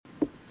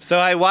So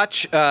I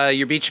watch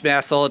your beach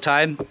mass all the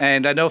time,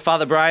 and I know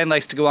Father Brian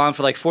likes to go on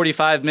for like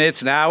 45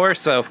 minutes, an hour.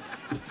 So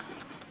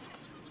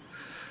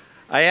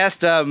I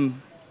asked the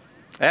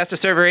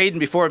server Aiden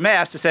before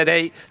mass. I said,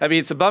 "Hey, I mean,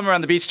 it's a bummer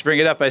on the beach to bring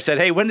it up." I said,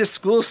 "Hey, when does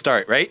school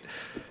start, right?"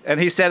 And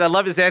he said, I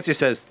love his answer. He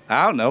says,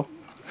 "I don't know."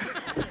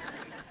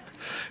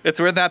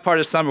 We're in that part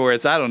of summer where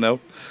it's I don't know.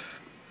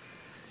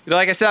 You know,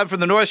 like I said, I'm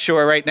from the North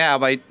Shore right now,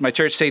 my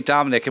church, St.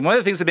 Dominic. And one of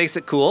the things that makes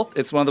it cool,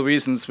 it's one of the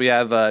reasons we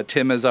have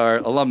Tim as our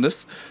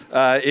alumnus,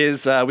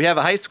 is we have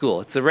a high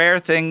school. It's a rare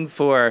thing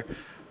for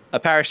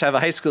a parish to have a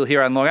high school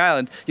here on Long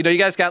Island. You know, you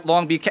guys got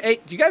Long Beach. Hey,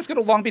 do you guys go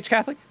to Long Beach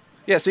Catholic?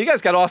 Yeah, so you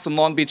guys got awesome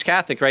Long Beach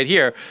Catholic right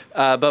here.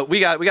 But we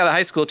got a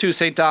high school too,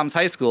 St. Dom's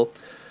High School.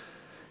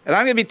 And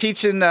I'm going to be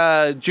teaching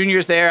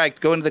juniors there. I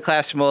go into the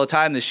classroom all the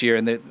time this year,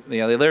 and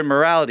they learn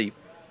morality.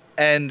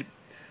 And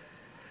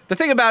the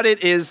thing about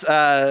it is,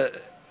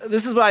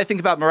 this is what I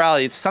think about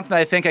morality. It's something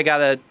I think I got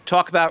to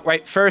talk about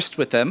right first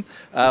with them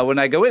when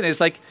I go in. It's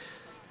like,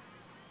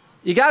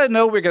 you got to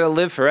know we're going to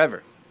live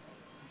forever.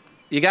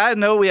 You got to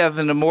know we have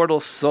an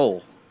immortal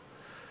soul.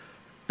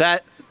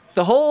 That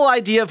the whole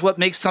idea of what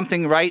makes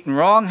something right and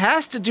wrong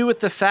has to do with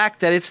the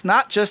fact that it's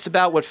not just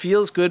about what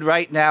feels good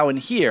right now and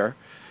here,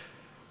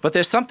 but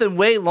there's something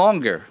way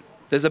longer.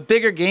 There's a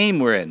bigger game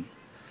we're in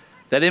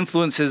that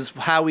influences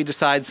how we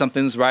decide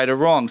something's right or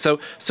wrong. So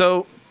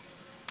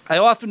I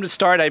often would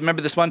start, I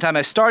remember this one time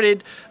I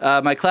started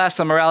my class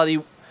on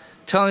morality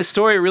telling a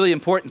story really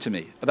important to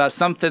me about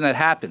something that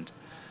happened.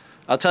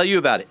 I'll tell you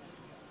about it.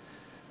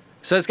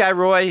 So this guy,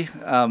 Roy,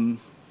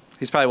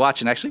 he's probably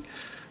watching actually.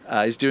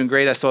 He's doing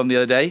great. I saw him the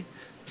other day.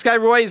 This guy,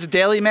 Roy, is a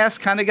daily mass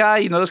kind of guy.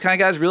 You know those kind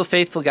of guys, real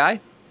faithful guy.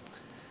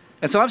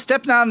 And so I'm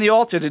stepping out on the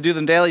altar to do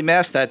the daily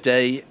mass that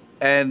day,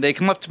 and they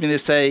come up to me and they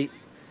say,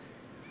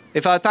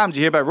 "Hey, Father Tom, did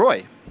you hear about Roy?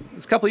 It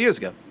was a couple of years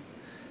ago."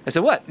 I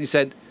said, "What?" He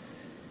said,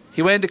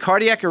 "He went into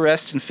cardiac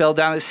arrest and fell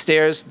down the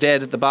stairs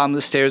dead at the bottom of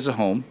the stairs at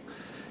home.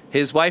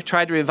 His wife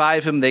tried to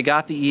revive him. They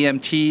got the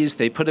EMTs.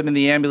 They put him in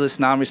the ambulance,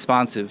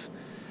 non-responsive.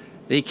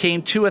 He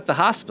came to at the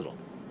hospital.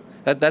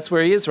 That's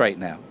where he is right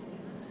now.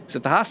 He's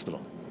at the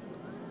hospital."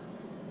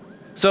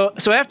 So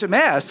after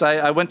Mass,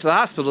 I went to the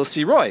hospital to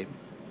see Roy.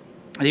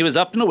 And he was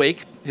up and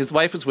awake. His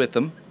wife was with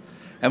him.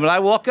 And when I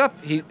walk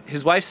up,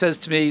 his wife says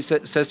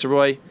to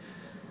Roy,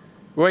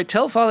 "Roy,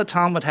 tell Father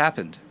Tom what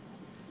happened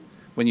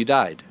when you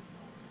died."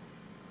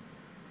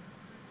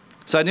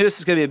 So I knew this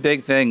was going to be a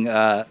big thing.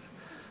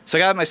 So I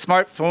got my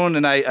smartphone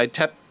and I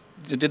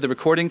did the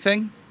recording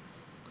thing.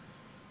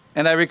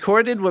 And I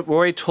recorded what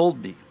Roy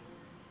told me.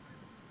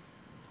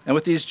 And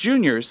with these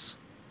juniors,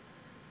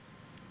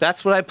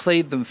 that's what I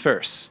played them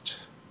first.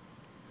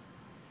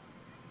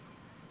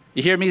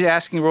 You hear me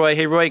asking Roy,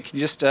 "Hey, Roy, can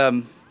you just, you're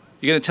going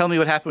to tell me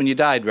what happened when you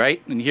died,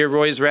 right?" And you hear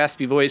Roy's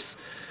raspy voice.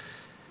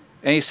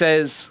 And he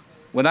says,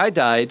 "When I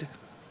died,"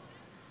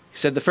 he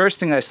said, "the first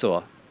thing I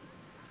saw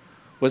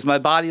was my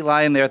body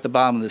lying there at the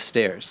bottom of the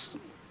stairs.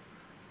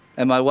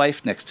 And my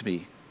wife next to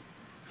me,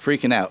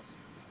 freaking out.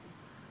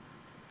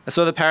 I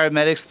saw the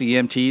paramedics, the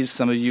EMTs,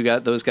 some of you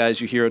got those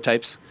guys, you hero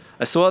types.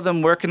 I saw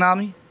them working on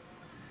me.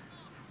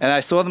 And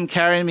I saw them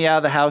carrying me out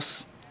of the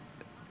house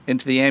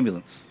into the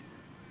ambulance.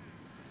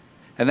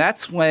 And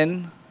that's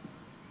when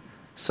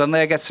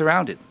suddenly I got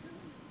surrounded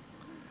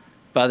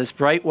by this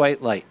bright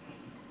white light,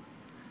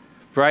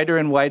 brighter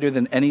and whiter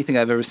than anything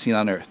I've ever seen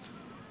on earth.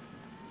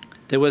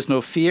 There was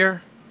no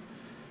fear.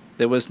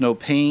 There was no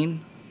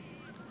pain.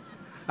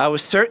 I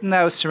was certain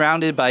I was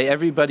surrounded by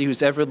everybody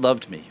who's ever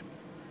loved me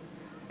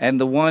and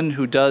the one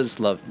who does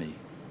love me.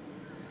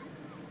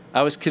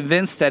 I was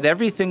convinced that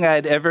everything I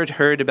had ever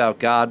heard about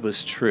God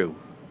was true.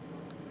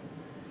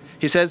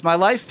 He says, my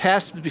life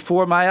passed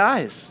before my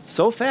eyes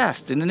so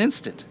fast in an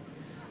instant.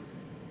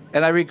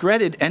 And I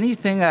regretted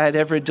anything I had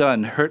ever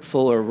done,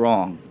 hurtful or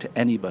wrong to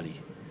anybody.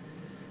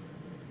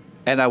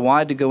 And I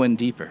wanted to go in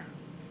deeper.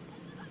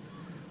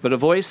 But a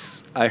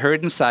voice I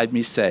heard inside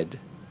me said,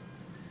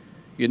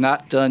 "You're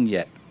not done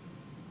yet.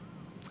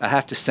 I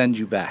have to send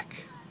you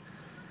back.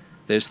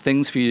 There's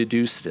things for you to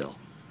do still."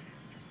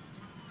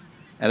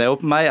 And I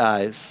opened my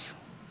eyes,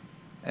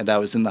 and I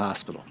was in the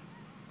hospital.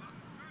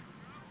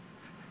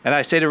 And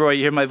I say to Roy,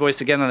 you hear my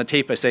voice again on the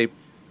tape, I say,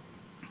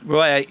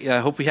 "Roy, I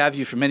hope we have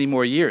you for many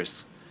more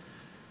years.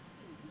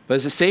 But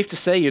is it safe to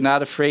say you're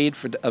not afraid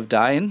of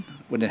dying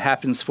when it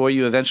happens for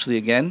you eventually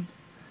again?"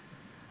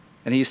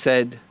 And he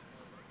said,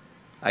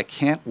 "I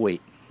can't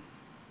wait."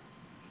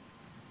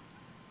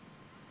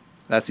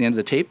 That's the end of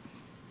the tape.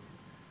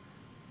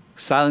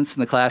 Silence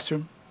in the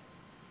classroom.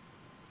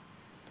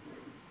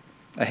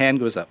 A hand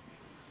goes up.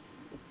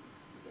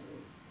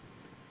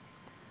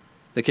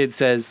 The kid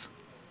says,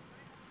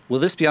 "Will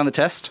this be on the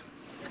test?"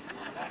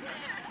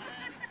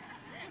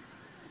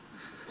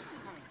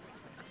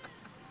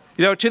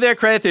 You know, to their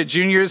credit, they're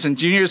juniors, and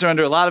juniors are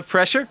under a lot of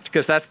pressure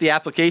because that's the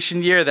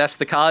application year, that's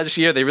the college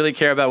year. They really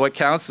care about what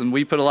counts, and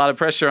we put a lot of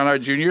pressure on our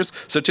juniors.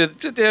 So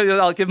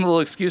I'll give them a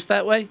little excuse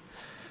that way.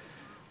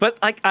 But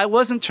I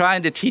wasn't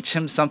trying to teach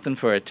him something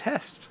for a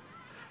test.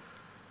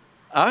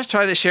 I was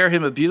trying to share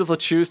him a beautiful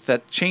truth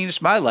that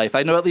changed my life.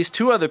 I know at least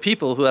 2 other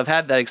people who have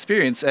had that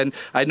experience, and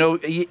I know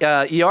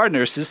ER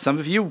nurses. Some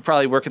of you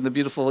probably work in the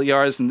beautiful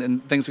ERs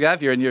and things we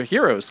have here, and you're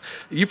heroes.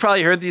 You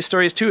probably heard these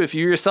stories too if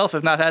you yourself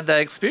have not had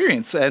that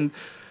experience. And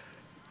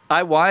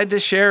I wanted to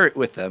share it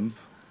with them,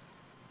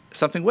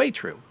 something way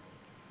true.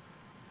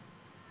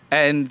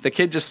 And the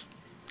kid just,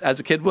 as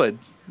a kid would,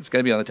 is going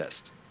to be on the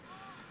test.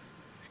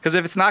 Because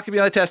if it's not going to be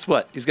on the test,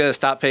 what? He's going to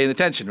stop paying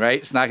attention, right?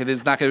 It's not going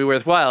to be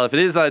worthwhile. If it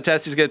is on a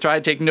test, he's going to try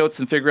to take notes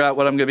and figure out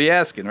what I'm going to be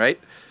asking, right?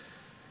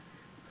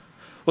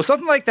 Well,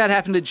 something like that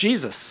happened to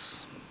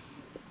Jesus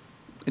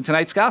in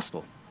tonight's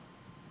gospel.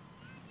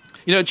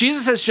 You know,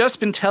 Jesus has just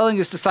been telling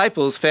his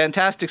disciples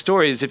fantastic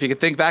stories, if you could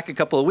think back a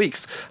couple of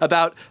weeks,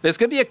 about there's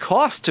going to be a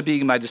cost to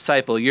being my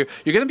disciple. You're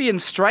going to be in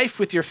strife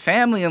with your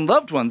family and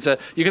loved ones. You're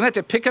going to have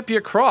to pick up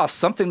your cross,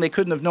 something they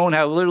couldn't have known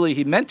how literally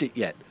he meant it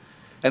yet,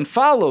 and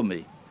follow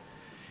me.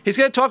 He's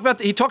going to talk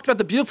about, he talked about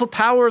the beautiful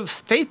power of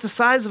faith the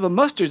size of a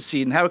mustard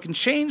seed and how it can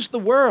change the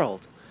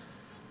world.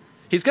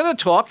 He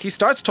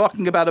starts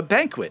talking about a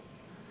banquet.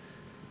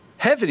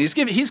 Heaven,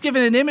 he's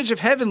given an image of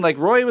heaven like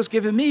Roy was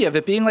giving me, of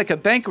it being like a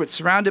banquet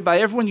surrounded by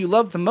everyone you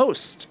love the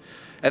most.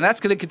 And that's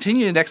going to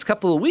continue the next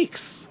couple of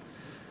weeks.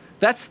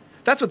 That's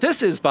what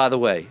this is, by the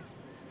way.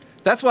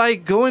 That's why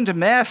going to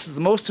Mass is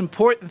the most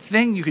important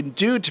thing you can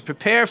do to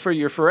prepare for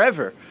your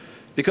forever.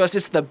 Because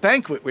it's the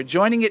banquet. We're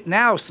joining it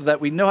now so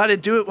that we know how to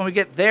do it when we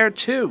get there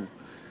too.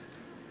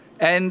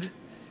 And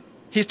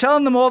he's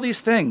telling them all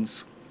these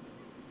things.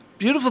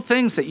 Beautiful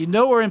things that you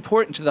know are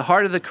important to the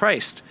heart of the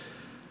Christ.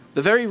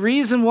 The very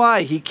reason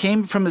why he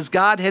came from his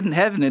Godhead in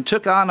heaven and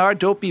took on our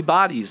dopey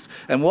bodies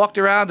and walked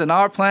around on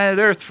our planet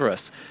Earth for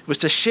us was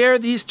to share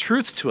these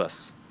truths to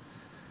us.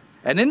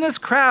 And in this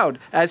crowd,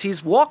 as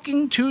he's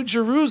walking to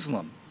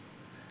Jerusalem,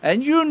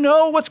 and you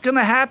know what's going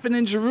to happen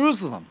in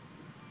Jerusalem,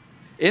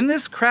 in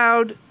this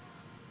crowd,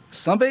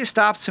 somebody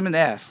stops him and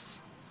asks,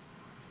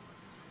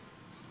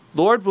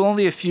 Lord, will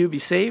only a few be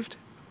saved?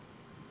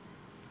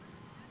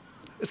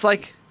 It's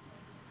like,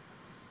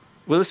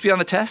 will this be on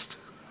the test?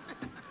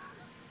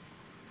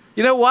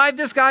 You know why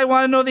this guy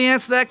want to know the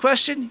answer to that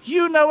question?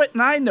 You know it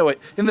and I know it.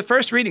 In the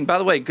first reading, by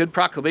the way, good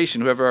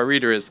proclamation, whoever our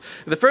reader is.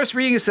 In the first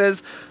reading it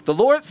says,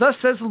 thus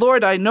says the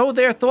Lord, I know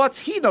their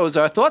thoughts. He knows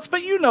our thoughts,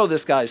 but you know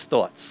this guy's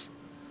thoughts.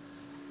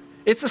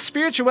 It's the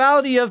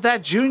spirituality of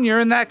that junior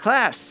in that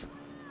class.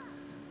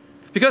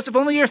 Because if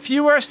only a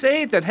few are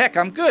saved, then heck,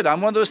 I'm good. I'm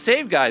one of those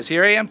saved guys.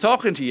 Here I am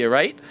talking to you,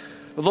 right?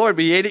 Lord,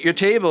 we ate at your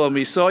table and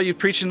we saw you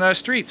preaching in our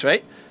streets,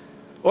 right?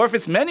 Or if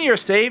it's many are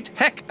saved,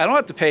 heck, I don't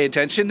have to pay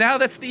attention now.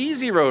 That's the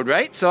easy road,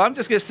 right? So I'm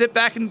just going to sit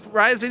back and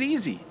rise it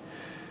easy.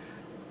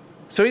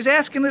 So he's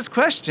asking this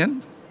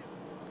question.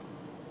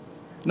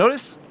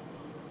 Notice,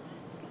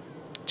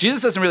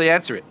 Jesus doesn't really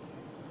answer it.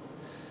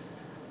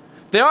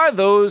 There are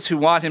those who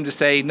want him to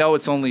say, no,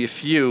 it's only a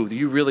few,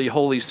 you really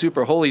holy,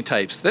 super holy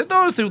types. There are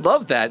those who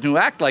love that and who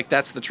act like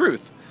that's the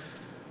truth.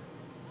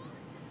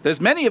 There's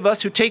many of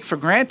us who take for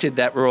granted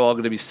that we're all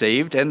going to be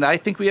saved, and I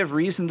think we have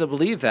reason to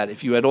believe that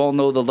if you at all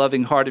know the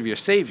loving heart of your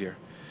Savior.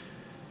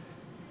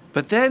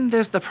 But then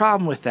there's the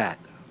problem with that.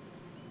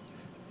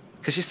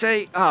 Because you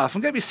say, if I'm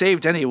going to be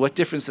saved anyway, what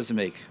difference does it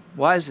make?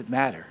 Why does it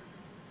matter?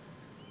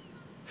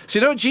 So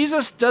you know,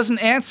 Jesus doesn't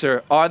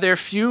answer, are there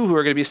few who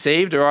are going to be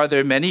saved or are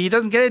there many? He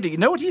doesn't get into it. You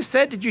know what he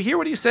said? Did you hear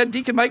what he said?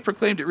 Deacon Mike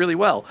proclaimed it really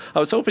well. I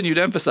was hoping you'd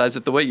emphasize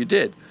it the way you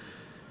did.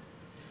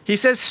 He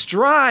says,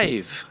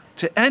 strive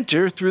to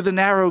enter through the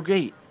narrow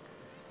gate.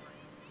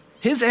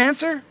 His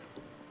answer?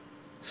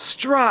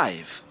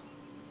 Strive.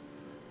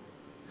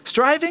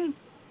 Striving?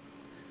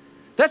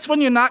 That's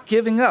when you're not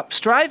giving up.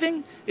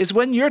 Striving is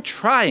when you're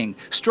trying.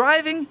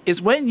 Striving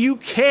is when you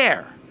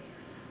care.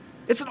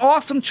 It's an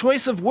awesome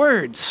choice of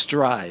words,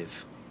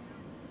 strive.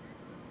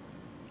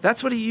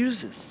 That's what he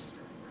uses.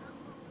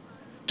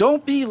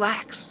 Don't be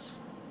lax.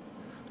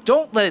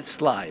 Don't let it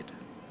slide.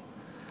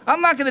 I'm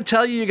not going to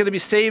tell you you're going to be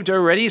saved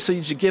already, so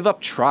you should give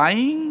up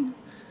trying.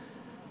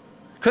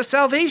 Because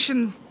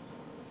salvation,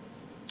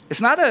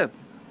 it's not a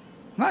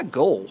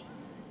goal.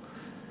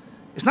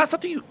 It's not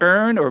something you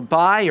earn or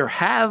buy or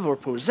have or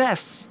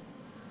possess.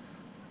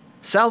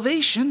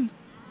 Salvation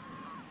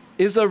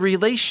is a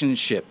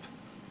relationship.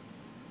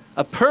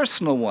 A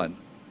personal one.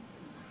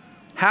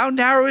 How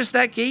narrow is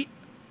that gate?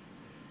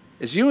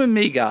 It's you and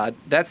me, God.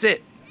 That's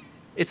it.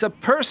 It's a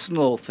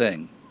personal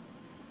thing.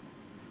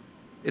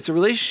 It's a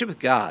relationship with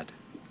God.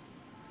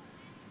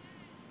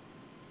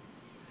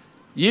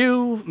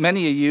 You,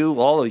 many of you,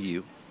 all of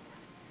you,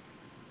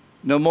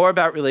 know more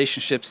about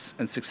relationships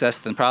and success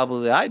than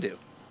probably I do.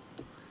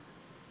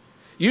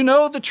 You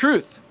know the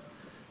truth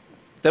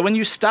that when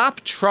you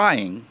stop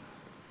trying,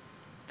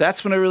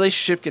 that's when a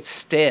relationship gets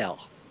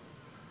stale.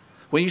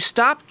 When you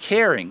stop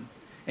caring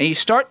and you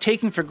start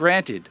taking for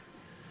granted,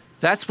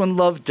 that's when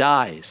love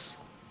dies.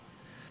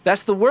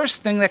 That's the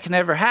worst thing that can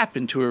ever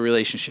happen to a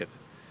relationship,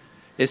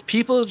 is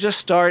people just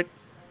start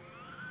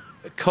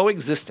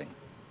coexisting.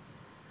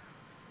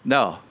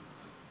 No.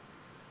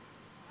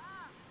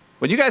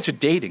 When you guys were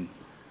dating,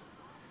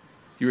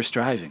 you were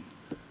striving.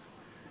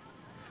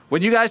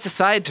 When you guys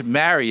decided to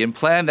marry and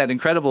plan that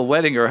incredible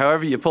wedding, or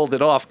however you pulled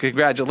it off,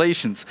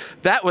 congratulations.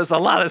 That was a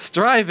lot of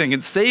striving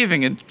and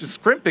saving and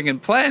scrimping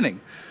and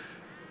planning.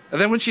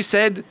 And then when she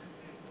said,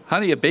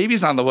 honey, a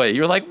baby's on the way,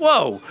 you're like,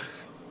 whoa.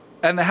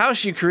 And the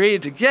house you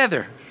created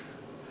together,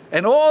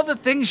 and all the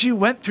things you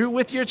went through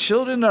with your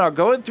children and are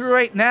going through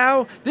right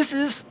now, this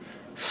is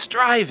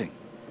striving.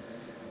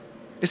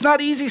 It's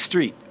not Easy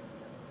Street.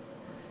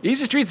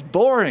 Easy Street's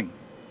boring.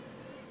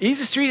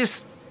 Easy Street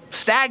is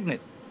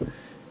stagnant.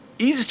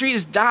 Easy Street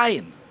is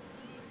dying.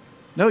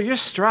 No, you're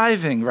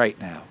striving right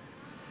now.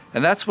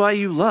 And that's why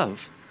you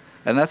love.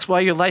 And that's why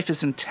your life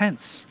is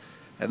intense.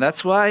 And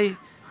that's why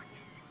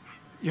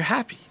you're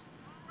happy.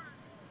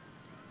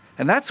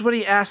 And that's what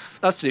he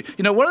asks us to do.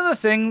 You know, one of the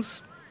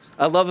things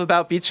I love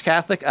about Beach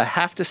Catholic, I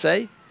have to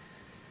say,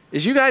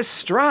 is you guys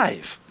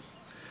strive.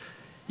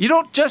 You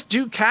don't just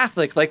do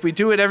Catholic like we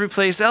do it every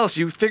place else.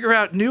 You figure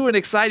out new and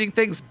exciting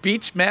things.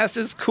 Beach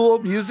masses, cool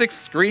music,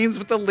 screens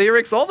with the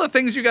lyrics, all the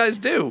things you guys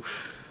do.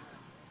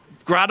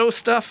 Grotto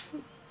stuff,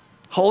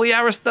 holy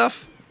hour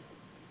stuff.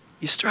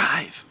 You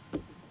strive.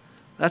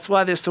 That's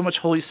why there's so much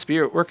Holy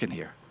Spirit working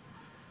here.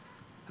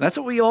 And that's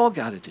what we all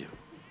got to do.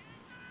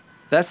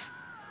 That's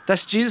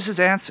Jesus'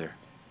 answer.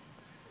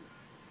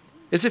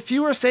 Is it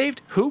few are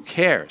saved? Who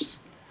cares?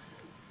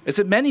 Is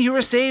it many who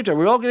are saved? Are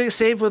we all going to get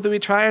saved whether we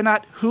try or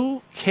not?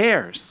 Who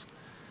cares?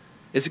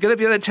 Is it going to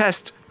be on a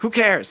test? Who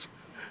cares?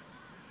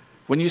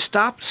 When you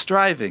stop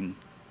striving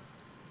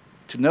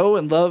to know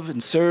and love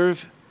and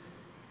serve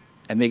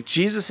and make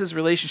Jesus'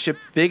 relationship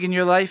big in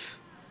your life,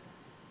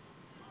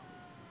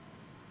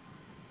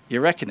 you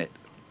reckon it.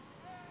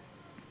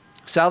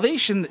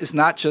 Salvation is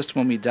not just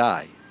when we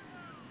die.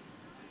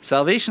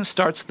 Salvation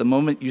starts the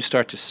moment you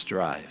start to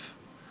strive,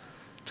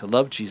 to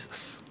love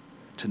Jesus,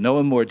 to know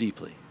him more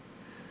deeply.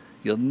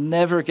 You'll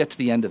never get to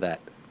the end of that.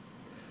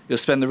 You'll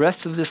spend the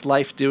rest of this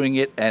life doing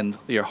it, and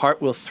your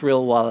heart will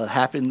thrill while it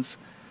happens.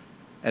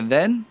 And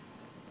then,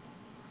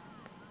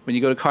 when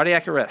you go to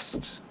cardiac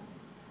arrest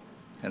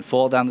and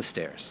fall down the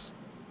stairs,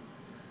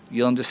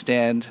 you'll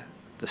understand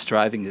the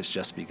striving has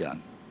just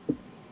begun.